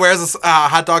Jonah I- Hill wears a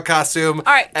hot dog costume.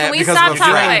 All right, can we because stop of a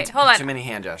talking? friend. Wait, hold on. Too many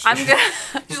hand gestures. I'm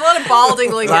gonna. There's a lot of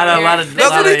balding like lot of That's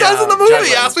lot what he of, does in the movie.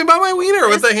 juggling. Ask me about my wiener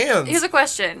with the hands. Here's a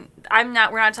question. We're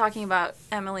not talking about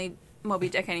Emily Moby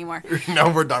Dick anymore. No,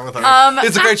 we're done with her.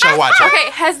 It's a great show. Watch it.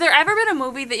 Okay, has there ever been a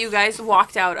movie that you guys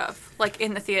walked out of, like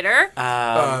in the theater?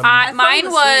 Um, Mine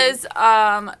fell was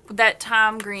that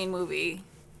Tom Green movie.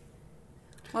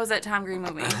 What was that Tom Green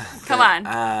movie? Come on.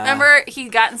 Remember he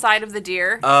got inside of the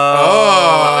deer? What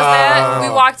Oh. was that? We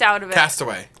walked out of it.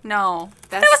 Castaway. No.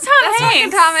 That's, was Tom that's fucking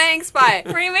Hanks. Tom Hanks, but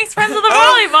Where he makes friends with a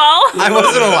volleyball. I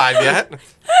wasn't alive yet.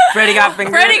 Freddie got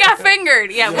fingered. Freddie got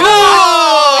fingered. Yeah.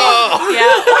 Oh!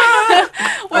 Yeah.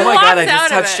 We Oh my god! I walked out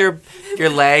just of touched it. your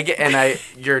leg, and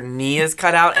your knee is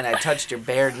cut out, and I touched your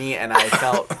bare knee, and I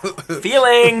felt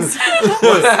feelings.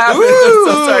 What happened? I'm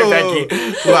so sorry,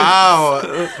 Becky. Wow.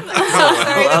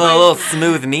 A little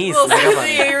smooth knee. little snuck up on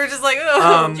smoothie, you. you were just like,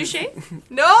 oh. Did you shave?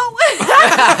 No.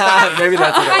 Maybe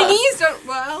that's what My it was. knees don't,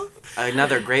 well.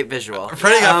 Another great visual.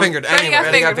 Freddie got fingered. Freddie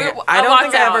Anyway. got fingered. I don't walked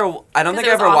think I out. ever. I don't think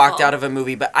I Because it ever was walked awful. out of a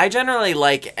movie, but I generally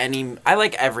like any. I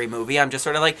like every movie. I'm just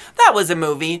sort of like that was a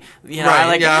movie, you know. I Right,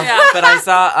 like. yeah. Yeah. But I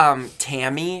saw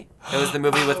Tammy. It was the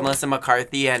movie with Melissa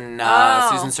McCarthy and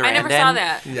Susan Sarandon. I never saw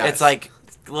that. Yes. It's like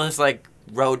this like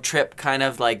road trip kind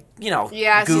of like Yeah,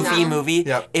 I've seen goofy that. movie.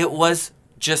 Yep. It was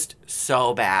just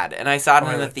so bad, and I saw it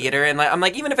in the liked theater, and like I'm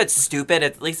like even if it's stupid,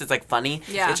 at least it's like funny.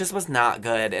 Yeah. It just was not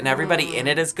good, and everybody in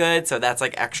it is good, so that's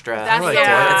like extra. That's like the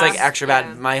that. worst. It's like extra bad.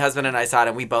 Yeah. My husband and I saw it,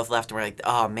 and we both left, and we're like,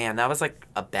 "Oh man, that was like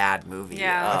a bad movie."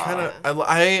 Yeah.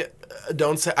 I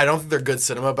don't think they're good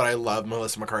cinema, but I love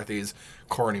Melissa McCarthy's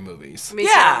corny movies. Me too.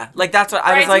 Yeah, like that's what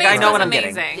I was like. I Bridesmaids know was what I'm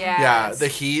amazing. getting. Yes. Yeah, The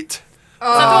Heat.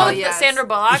 Oh, With yes. Sandra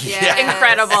Bullock. Yes.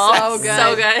 Incredible. So good.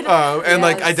 So good. And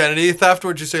like Yes. Identity Theft,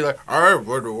 would you say like I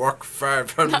would walk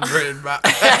 500 miles?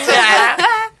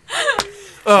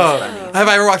 Have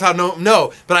I ever walked out?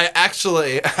 No. But I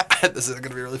actually, this is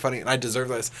gonna be really funny, and I deserve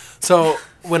this. So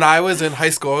when I was in high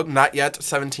school, not yet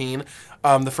 17,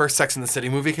 the first Sex and the City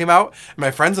movie came out, and my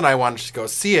friends and I wanted to go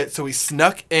see it, so we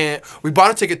snuck in. We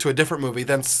bought a ticket to a different movie,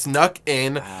 then snuck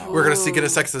in. We were gonna see it at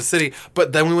Sex and the City,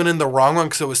 but then we went in the wrong one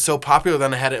because it was so popular.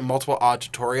 Then I had it in multiple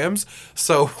auditoriums,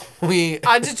 so we.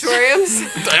 Auditoriums.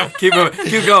 Keep moving.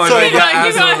 Keep going. So- man. Yeah,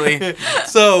 Keep going. absolutely.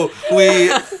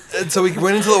 So we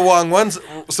went into the wrong ones.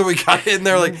 So we got in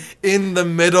there like in the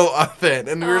middle of it,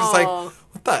 and we were just like, Oh.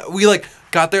 "What the?" We like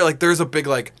got there like there's a big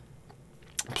like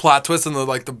plot twist in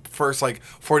the first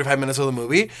 45 minutes of the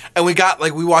movie, and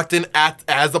we walked in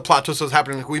as the plot twist was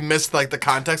happening. Like we missed like the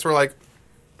context. We're like,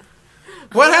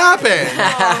 "What happened?"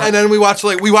 And then we watched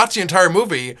the entire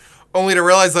movie, only to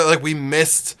realize that like we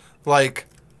missed like.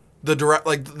 The direct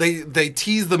they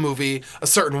tease the movie a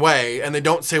certain way and they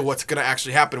don't say what's gonna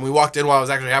actually happen. We walked in while it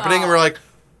was actually happening and we're like,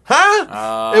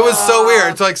 huh? It was so weird.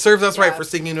 It's like serves us right for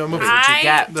sneaking into a movie.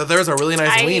 There's a really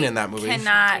nice lean in that movie.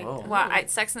 Cannot. Well,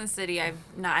 Sex and the City. I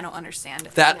don't understand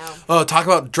it. Talk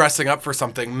about dressing up for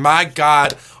something. My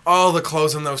God, all the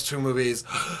clothes in those two movies.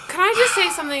 Can I just say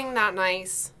something not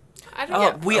nice? I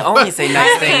don't Oh, we only say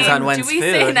nice things on When's Do we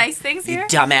Food. say nice things You here?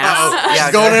 dumbass.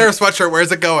 She's going in her sweatshirt.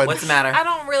 Where's it going? What's the matter? I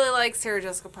don't really like Sarah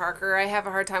Jessica Parker. I have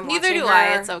a hard time Neither watching do her.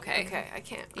 I. It's okay. Okay, I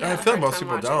can't. I feel like most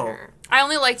people don't. I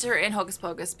only liked her in Hocus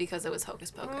Pocus because it was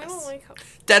Hocus I don't Pocus. like her.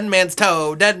 Dead man's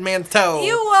toe. Dead man's toe.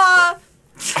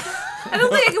 I don't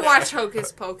think I can watch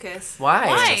Hocus Pocus. Why?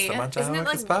 Why? Just a bunch Isn't of it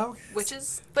like Hocus Pocus.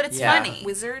 witches, But it's Yeah. funny.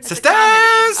 wizards? It's a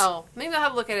comedy. Sisters! Oh, maybe I'll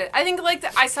have a look at it. I think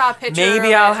I saw a picture.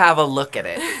 Maybe of I'll it. have a look at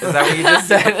it. Is that what you just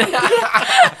said?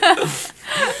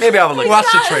 Maybe I'll have a look Watch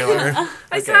at the trailer.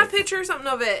 I saw a picture or something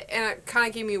of it, and it kind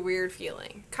of gave me a weird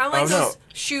feeling. Kind of like Oh, no. those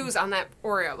shoes on that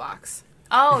Oreo box.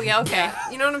 Oh, yeah, okay.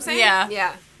 You know what I'm saying? Yeah.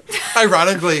 Yeah.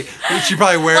 Ironically, she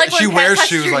probably Like when she Pat wears touched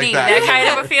shoes your like knee, that.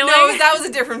 kind of a feeling. No, that was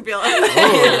a different feeling.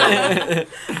 That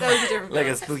was a different Like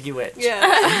a feeling. spooky witch. Yeah.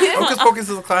 Hocus Pocus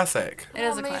is a classic. It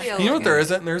is a Well, maybe classic. I'll You know look what there at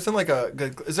isn't? There isn't like a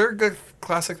good. Is there a good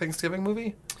classic Thanksgiving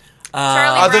movie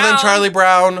Charlie other than Brown. Charlie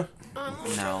Brown?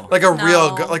 No. Like a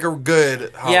real, No. like a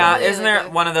good. Yeah, holiday. isn't there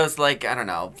good. one of those like I don't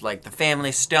know, like the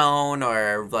Family Stone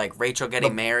or like Rachel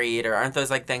getting married, or aren't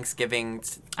those like Thanksgiving?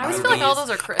 I always feel like all those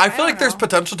are I feel like there's know.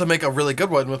 potential to make a really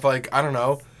good one with like I don't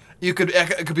know. It could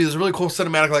be this really cool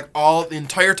cinematic like all the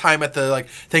entire time at the like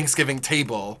Thanksgiving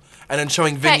table, and then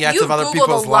showing vignettes you of other Googled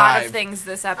people's a lot lives. of things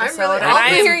this I'm episode. really. and All I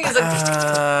I'm am- hearing is like.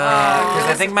 Because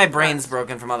I think my brain's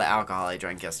broken from all the alcohol I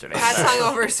drank yesterday. Pat's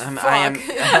hungover as I am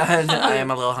fuck. I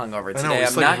am a little hungover I know, today.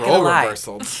 it's I'm like not gonna role lie.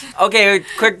 reversals. Okay,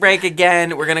 quick break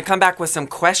again. We're gonna come back with some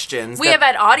questions we that have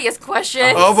had audience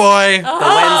questions. Oh boy. the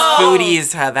When's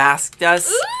Foodies have asked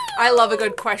us, I love a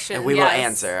good question. and we will Yes.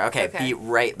 answer. Okay, be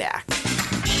right back.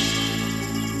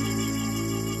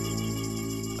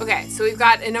 Okay, so we've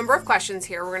got a number of questions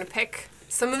here. We're going to pick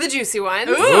some of the juicy ones.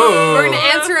 We're going to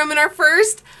answer them in our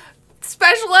first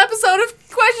special episode of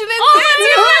Question and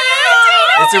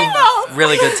It's a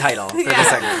really good title for the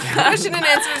segment. Question and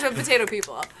Answers with Potato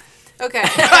People. Okay.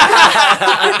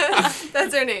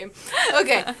 That's her name.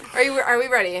 Okay. Are we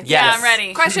ready? Yes. Yeah, I'm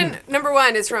ready. Question number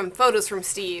 1 is from photos from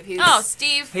Steve. He's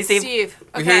Steve. Hey, Steve. Steve.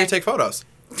 We Okay. hear you take photos.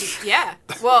 Yeah.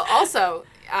 Well, also,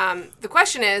 the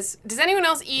question is, does anyone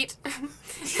else eat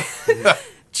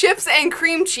chips and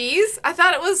cream cheese? I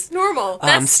thought it was normal.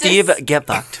 Steve, get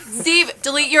fucked. Steve,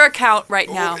 delete your account right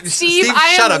now. Steve, Steve,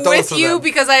 I shut am up. Don't with listen to you them.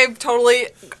 because I have totally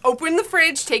opened the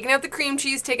fridge, taken out the cream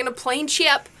cheese, taken a plain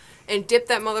chip, and dipped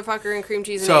that motherfucker in cream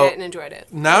cheese and So- ate it and enjoyed it.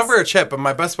 Never a chip, but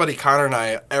my best buddy Connor and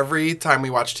I, every time we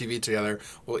watch TV together,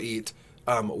 we'll eat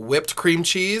whipped cream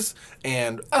cheese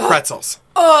and pretzels.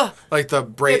 Ugh! Like the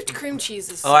Whipped cream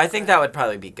cheese is Oh, I think that would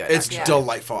probably be good. It's actually. Yeah.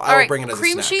 delightful. I All will right, bring it as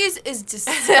cream a snack. cheese is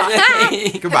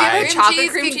disgusting. Goodbye. Chocolate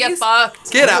cream can get cheese?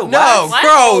 fucked. Get out. Ooh, No, what?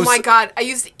 gross. Oh my god, I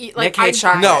used to eat like Nick hates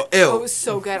chocolate. No, ew. Oh, it was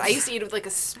so good. I used to eat it with like a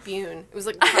spoon. It was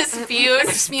like A spoon.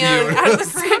 spoon out of the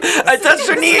fridge. I touched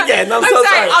your knee again. I'm I'm so sorry.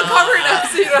 sorry. I'll cover it up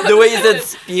so you don't have The way to you said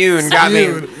spune got me.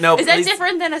 Spune. No, Is that please.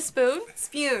 different than a spoon?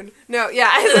 spoon. No, yeah,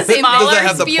 it's the same smaller Does thing. it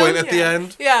have the spoon? point at the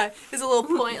end? Yeah, it's a little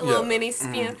point, a little Yeah. mini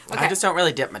spoon. Okay. I just don't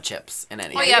really dip my chips in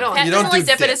anything. Oh yeah, you don't- Pat you don't doesn't like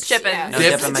do dip it as dips. chipping. Yeah. No,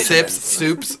 Dips, dip in my sips, chips.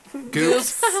 soups,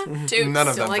 goops. Tubes. None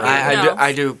of them. like for it. me. I No.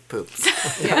 I do poops.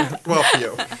 Yeah. Well, for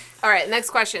you. All right, next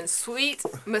question. Sweet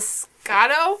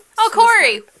Moscato? Oh,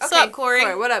 Corey. What's Okay, up,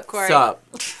 Corey? What up, Corey? Sup?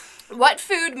 What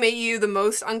food made you the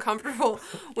most uncomfortable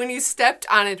when you stepped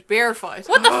on it barefoot?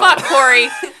 What the fuck, Corey?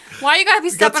 Why you gotta be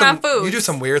You got stepping on food? You do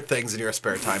some weird things in your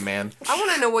spare time, man. I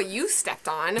want to know what you stepped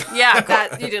on. Yeah.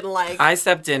 That you didn't like. I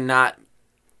stepped in not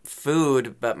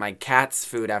food, but my cat's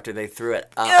food after they threw it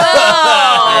up.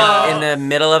 Oh, And in the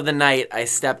middle of the night, I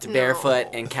stepped barefoot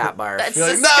in cat barf. that's You're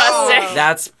like, disgusting. "No!"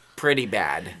 That's pretty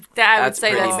bad. That I would That's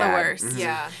say pretty that's the bad. worst.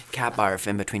 Yeah. Cat barf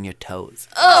in between your toes.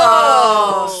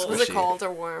 Oh. Was it Squishy. cold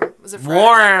or warm? Was it fresh?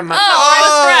 Warm. Oh,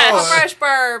 Oh, fresh. fresh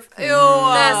barf. Ew.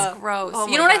 That's gross. Oh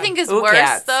my You know what I God. think is Ooh, worse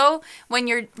cats. though? When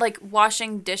you're like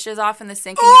washing dishes off in the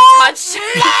sink and you touched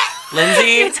you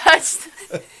Lindsay, touched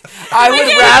I would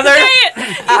say rather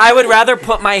it. I would rather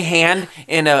put my hand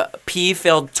in a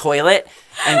pee-filled toilet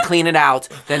and clean it out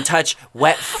than touch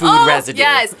wet food residue.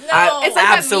 Yes. No. I- It's like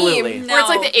absolutely. that meme where it's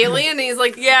like No. the alien and he's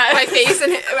like, Yeah. my face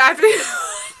and after.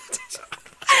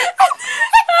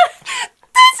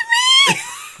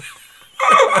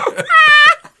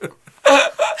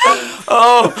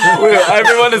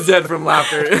 Everyone is dead from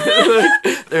laughter.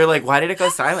 They're like, why did it go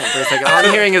silent for a second? All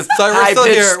I'm hearing is Sorry, we're still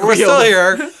high-pitched here. We're still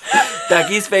squeals. here.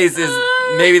 Becky's face is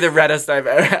maybe the reddest I've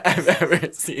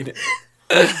ever seen it.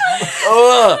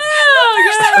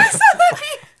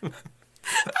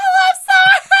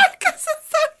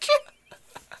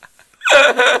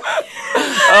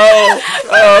 Oh,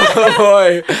 oh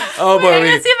boy. Oh Wait, boy. I'm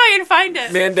gonna see if I can find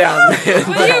it. Man down. What do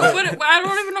you, I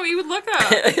don't even know what you would look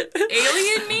up.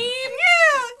 Alien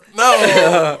meme?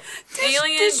 No.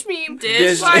 Alien Dish meme.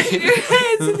 dish. Washing your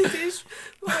hands in the dish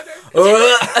water.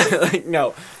 Like,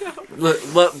 no.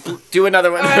 Do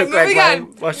another one. All right, real quick moving while on.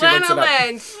 while she looks Lana it up.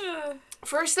 Land.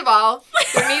 First of all,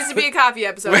 there needs to be a coffee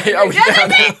episode. Wait, are we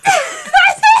done?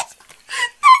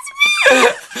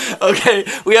 Okay,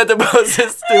 we have to post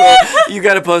this to. You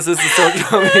gotta post this to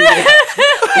social media.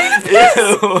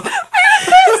 Ew.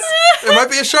 It might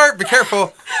be a shark. Be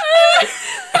careful.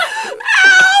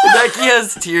 Becky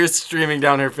has tears streaming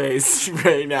down her face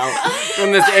right now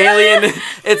from this alien.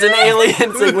 It's an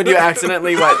alien thing when you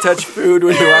accidentally touch food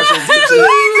when you're washing dishes.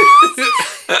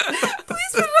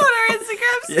 Please put it on our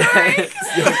Instagram story.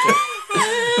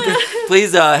 Yes.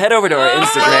 Please head over to our Oh my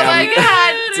Instagram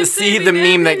god. to see the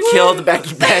meme that killed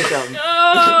Becky Beckham.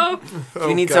 Oh, If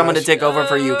you need someone to take over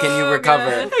for you, can you recover?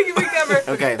 I can recover.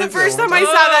 Okay. The first time I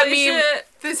saw that Holy meme, shit.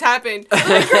 this happened.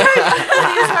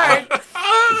 It's hard.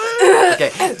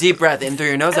 Okay. Deep breath in through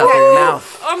your nose, out through your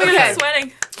mouth. Oh my god, Okay. I'm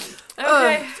sweating.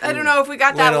 Okay. I don't know if we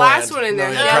got that Lana last Land. one in there.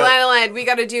 No, Yeah, you Lana Land. We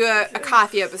got to do a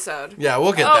coffee episode. Yeah,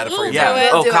 we'll get Oh, that for we'll you. Yeah. it.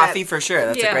 Oh, Do it. coffee for sure.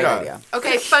 That's a Yeah. great Yeah. idea.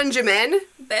 Okay, Funjamin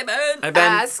Baby. I've been.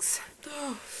 asks,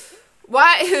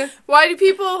 why do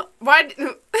people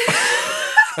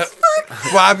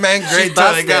Why, man, great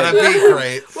time. They busted. gotta be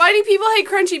great. why do people hate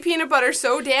crunchy peanut butter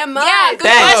so damn much? Yeah, good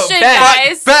Ben. question, Ben.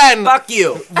 guys. Ben, Fuck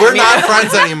you. we're not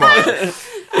friends anymore.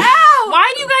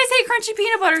 Why do you guys hate crunchy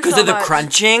peanut butter so Because of the much?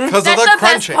 crunching. Because of That's the the best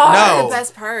crunching. part. No, The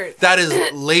best part. that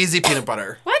is lazy peanut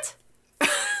butter. What?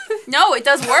 No, it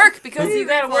does work because you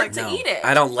gotta work to No, eat it.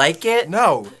 I don't like it.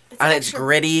 No, And it's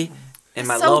gritty. And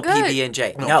my so little good.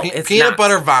 PB&J. No, it's peanut not.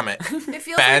 butter vomit. It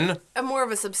feels Ben. like a more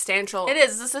of a substantial. It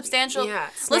is a substantial. Yeah,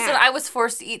 Listen, snack. I was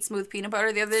forced to eat smooth peanut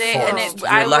butter the other day, and Forced.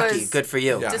 I You're lucky. was Good for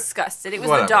you. Yeah. disgusted. It was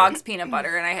Whatever. the dog's peanut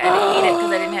butter, and I had to eat it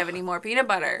because I didn't have any more peanut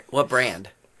butter. What brand?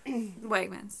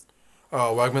 Wegmans.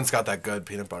 Oh, Wegmans got that good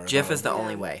peanut butter. Jif though. is the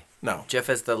only way. No. Jif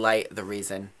is the light, the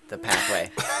reason, the pathway.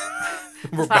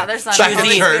 Father, son, back in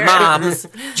Holy church. Spirit. Moms,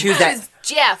 choose that.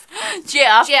 Jeff.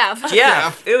 Jeff.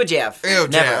 Jeff. Ooh, Jeff. Ew,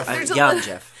 Never. Jeff. There's a Young li-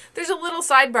 Jeff. There's a little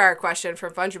sidebar question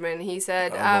from Funderman. He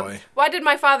said, Oh, boy. why did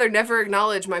my father never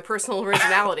acknowledge my personal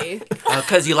originality?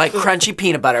 Because you like crunchy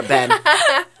peanut butter, Ben.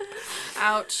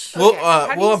 Ouch. We'll, Okay, how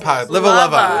do you we'll say unpile. this? Live a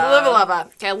lava. Live a lava.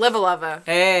 Okay, live a lava.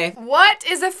 Hey. What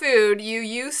is a food you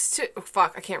used to... Oh,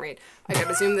 fuck, I can't read. I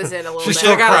gotta zoom this in a little She's bit.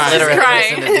 still crying. Literally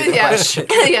Crying. listen to the yeah. question.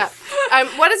 yeah.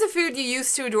 What is a food you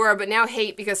used to adore but now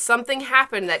hate because something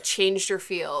happened that changed your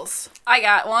feels? I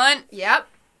got one. Yep.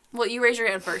 Well, you raise your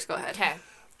hand first. Go ahead. Okay.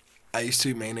 I used to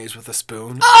eat mayonnaise with a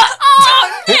spoon.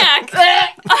 Oh, Nick.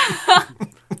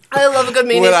 I love a good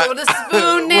mayonnaise When I- with a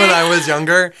spoon, Nick. when I was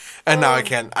younger, and now I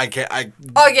can't. Okay,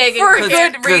 For good.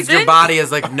 good Because your reason. body is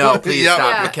like, no, please Yep. stop.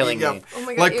 Yeah. You're killing Yep. me. Oh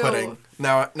my God, Like ew. pudding.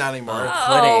 No, not anymore. Oh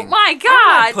Pudding. my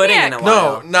God. Pudding Nick. in a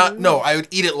while. No, I would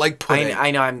eat it like pudding.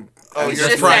 I know. I'm. Oh, I'm you're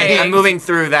just right. saying. I'm moving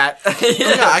through that.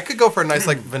 Yeah, I could go for a nice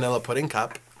like vanilla pudding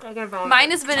cup. I gotta vomit.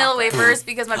 Mine is vanilla wafers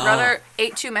because my brother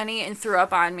ate too many and threw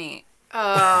up on me.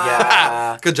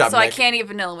 Yeah. Good job, So I Nick. can't eat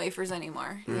vanilla wafers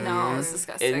anymore. No, it's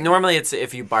disgusting. Normally it's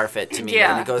if you barf it to me,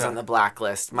 Yeah. then it goes on the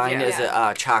blacklist. Mine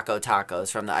Yeah. is Choco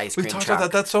Tacos from the ice We cream talked truck.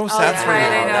 about that. That's so sad that's for right, you.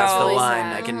 I know. That's the Really one.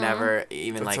 sad. I can never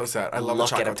even That's like so sad. I love a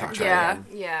look at a Choco picture. Taco.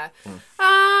 Yeah.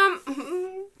 Yeah.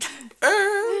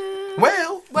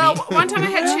 Well, Well, one time I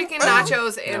had chicken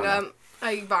nachos and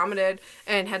I vomited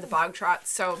and had the bog trot.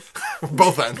 So,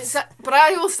 both ends. but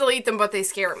I will still eat them, but they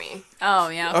scare me. Oh,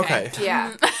 yeah. Okay. Okay.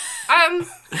 Yeah.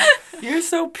 You're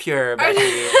so pure, Becky.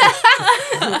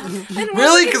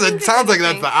 Really? Because it sounds like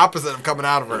that's the opposite of coming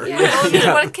out of her.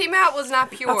 Well, what came out was not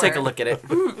pure. I'll take a look at it.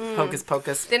 Hocus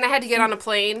pocus. Then I had to get on a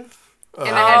plane, and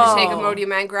I had to take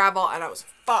Imodium and Gravel, and I was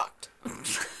fucked.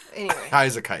 Anyway. High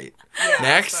as a kite. Yeah,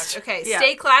 Next. fucked. Okay, Yeah.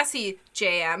 stay classy,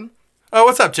 JM. Oh,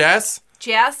 what's up, Jess?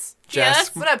 Jess?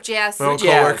 Jess. What up, Jess? Little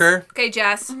Jess. coworker. Okay,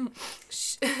 Jess.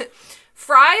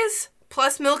 Fries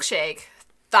plus milkshake.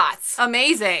 Thoughts?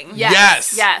 Amazing.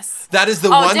 Yes. Yes. That is the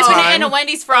Oh, one dipping time. it in a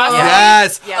Wendy's Frosty.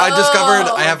 Yes. Yeah. I discovered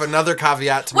I have another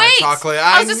caveat to my Wait. chocolate.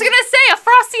 I was just going to say, a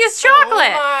Frosty is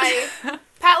chocolate. Oh my.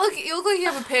 Pat, you look like you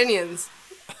have opinions.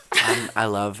 I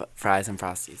love fries and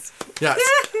frosties. Yes.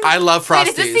 I love Frosties. Wait,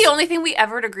 is this the only thing we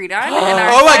ever agreed on? in our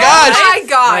Oh my gosh. Oh my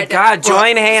god. My God,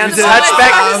 join hands, this touch,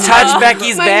 is- touch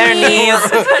Becky's My bare knees.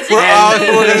 knees.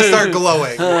 We're going to start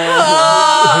glowing.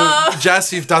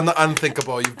 Jess, you've done the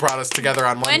unthinkable. You've brought us together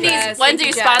on one Wendy's, thing. Yes, Wendy's,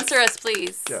 thank you, Jess. sponsor us,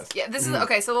 please. Yes. Yeah, this is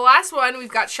okay. So the last one we've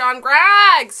got Sean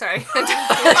Gregg. Sorry,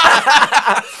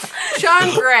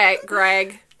 Sean Greg.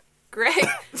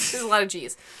 There's a lot of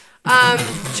G's.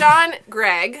 Sean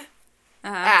Gregg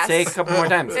asks. Say it a couple more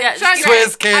times. Yeah. Sean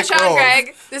Swiss Gregg. cake Sean rolls.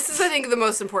 Gregg. This is, I think, the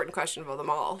most important question of them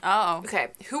all. Oh. Okay,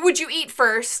 who would you eat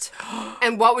first,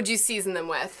 and what would you season them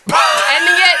with?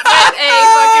 Ending it with a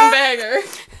fucking banger.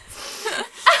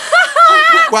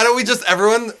 Why don't we just,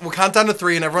 we'll count down to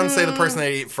 3 and everyone say the person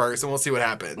they eat first and we'll see what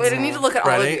happens. Wait, I need to look at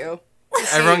all of Ready? you.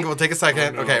 Everyone will take a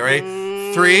second. Okay,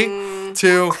 ready? 3,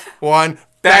 2, 1.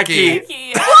 Becky.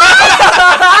 Becky.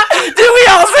 Did we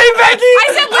all say Becky? I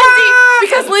said Lindsay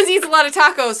because Lindsay eats a lot of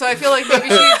tacos, so I feel like maybe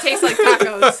she tastes like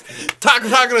tacos.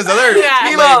 Taco is other. Yeah.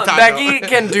 He Well, made taco. Becky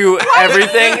can do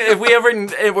everything. If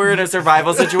we're in a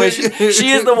survival situation, she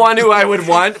is the one who I would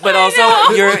want. But also,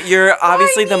 you're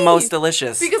obviously the me? most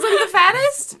delicious. Because I'm the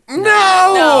fattest?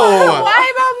 No.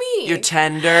 Why about me? You're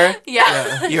tender.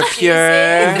 Yeah. You're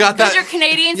pure. You've got Because that. you're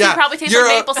Canadian, so Yeah, you probably taste you're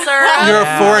like a- maple syrup. You're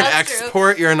a foreign That's true.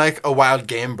 export. You're like a wild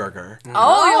game burger.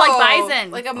 Oh, you're like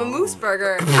bison. Like I'm a moose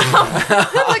burger.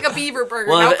 Like a beaver burger.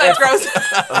 Well, Nope, that's if-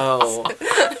 gross. Oh,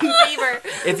 Beaver.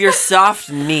 if your soft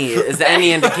knee is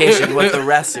any indication what the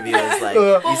rest of you is like, you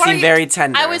what are seem you- very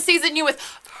tender. I would season you with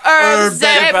herbs de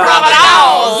de Provenance.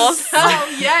 Provenance.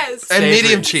 Oh, yes. And Savory.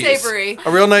 medium cheese. Savory.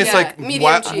 A real nice Yeah, like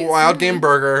medium cheese. wild game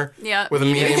burger Yeah. with a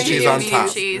medium cheese medium on medium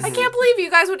top. cheese. I can't believe you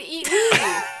guys would eat me.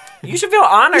 You should feel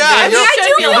honored. Yeah, bitch. you know, I do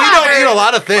we feel don't honored. eat a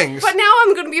lot of things. But now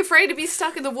I'm going to be afraid to be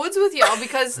stuck in the woods with y'all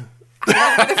because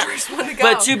I'm going to be the first one to go.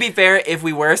 But to be fair, if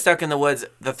we were stuck in the woods,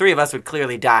 the 3 of us would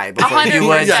clearly die before you 100%.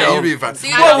 would. Yeah, so- you'd be fine. So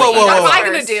you Whoa, don't whoa, eat whoa, what whoa, am I whoa.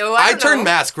 going to do? I don't turn know.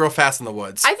 mask real fast in the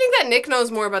woods. I think that Nick knows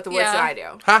more about the woods Yeah. than I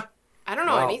do. Huh? I don't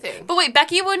know Wow. anything. But wait,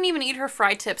 Becky wouldn't even eat her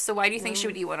fry tips, so why do you think she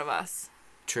would eat one of us?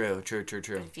 True.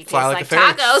 He Fly like a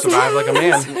fairy, tacos. survive like a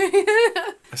man.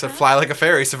 I said fly like a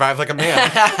fairy, survive like a man.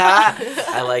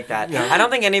 I like that. I don't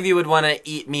think any of you would want to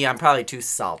eat me. I'm probably too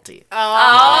salty.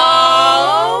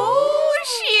 Oh,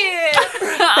 shit.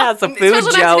 That's a food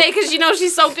Especially not joke. today because you know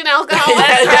she's soaked in alcohol.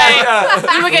 That's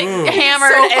right. You would get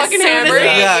hammered So as fucking soon hammered.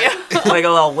 as Yeah. Like a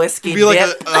little whiskey Be like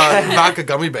dip. a vodka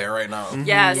gummy bear right now.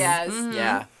 Yes. Yes.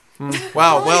 Yeah.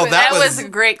 Wow. Well, That that was a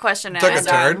great question to took a ask.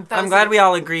 turn. That I'm was glad it. we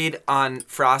all agreed on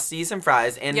Frosties and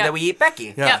fries and Yep. that we eat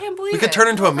Becky. Yeah. I can't believe We could it. turn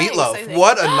into a Well, thanks, I meatloaf. think.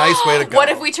 What a nice way to go. What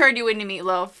if we turned you into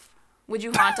meatloaf? Would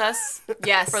you haunt us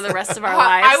Yes. for the rest of our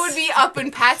lives? I would be up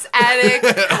in Pat's attic,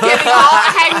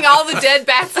 hanging all the dead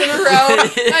bats in a row.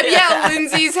 I'd be at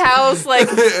Lindsay's house, like,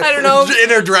 I don't know. in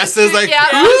her dresses, like, Yeah,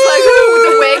 just like with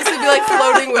the wigs, it'd be like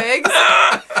floating wigs.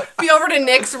 Be over to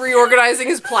Nick's reorganizing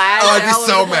his plaid. Oh, I'd be all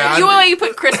so over the place. mad. You know when you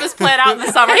put Christmas plaid out in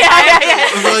the summer?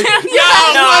 I'd be like,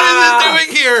 no, what is this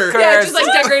doing here? Yeah, just like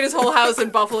decorate his whole house in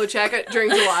buffalo check during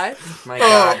July. My Oh,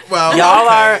 God. well,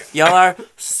 Y'all are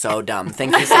so dumb.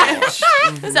 Thank you so much.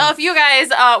 So if you guys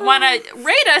want to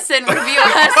rate us and review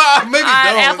us Maybe on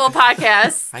don't. Apple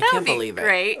Podcasts, I that can't would be believe it.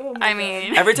 great. I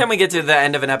mean, Every time we get to the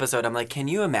end of an episode, I'm like, can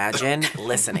you imagine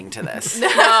listening to this? no,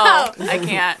 I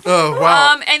can't. Oh,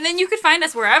 wow. And then you could find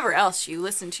us wherever else you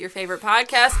listen to your favorite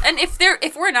podcast. And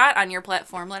if we're not on your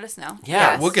platform, let us know.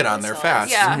 Yeah. We'll get on there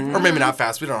fast. Yeah. Or maybe not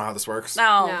fast. We don't know how this works.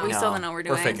 No, No. we still don't know what we're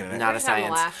doing. We're faking it. Not a We're just having a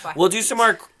science. laugh, but- We'll do some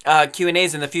more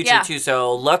Q&As in the future Yeah. too,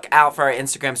 so look out for our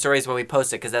Instagram stories when we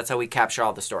post it because that's how we capture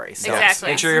all the stories. So Exactly.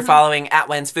 make sure you're following at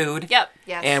Wen's Food. Yep.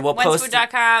 Yes. And we'll post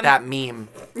Wensfood.com. that meme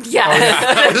Yeah.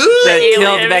 that killed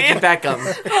Alien Becky meme.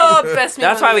 Beckham. Oh, best meal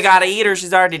That's why we ever. gotta eat her.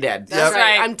 She's already dead. That's Yep.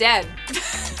 right. right. I'm dead.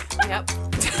 Yep.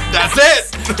 That's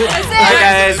it. That's it. Bye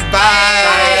guys.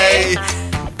 Bye.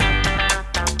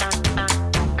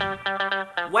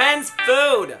 Wen's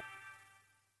Food.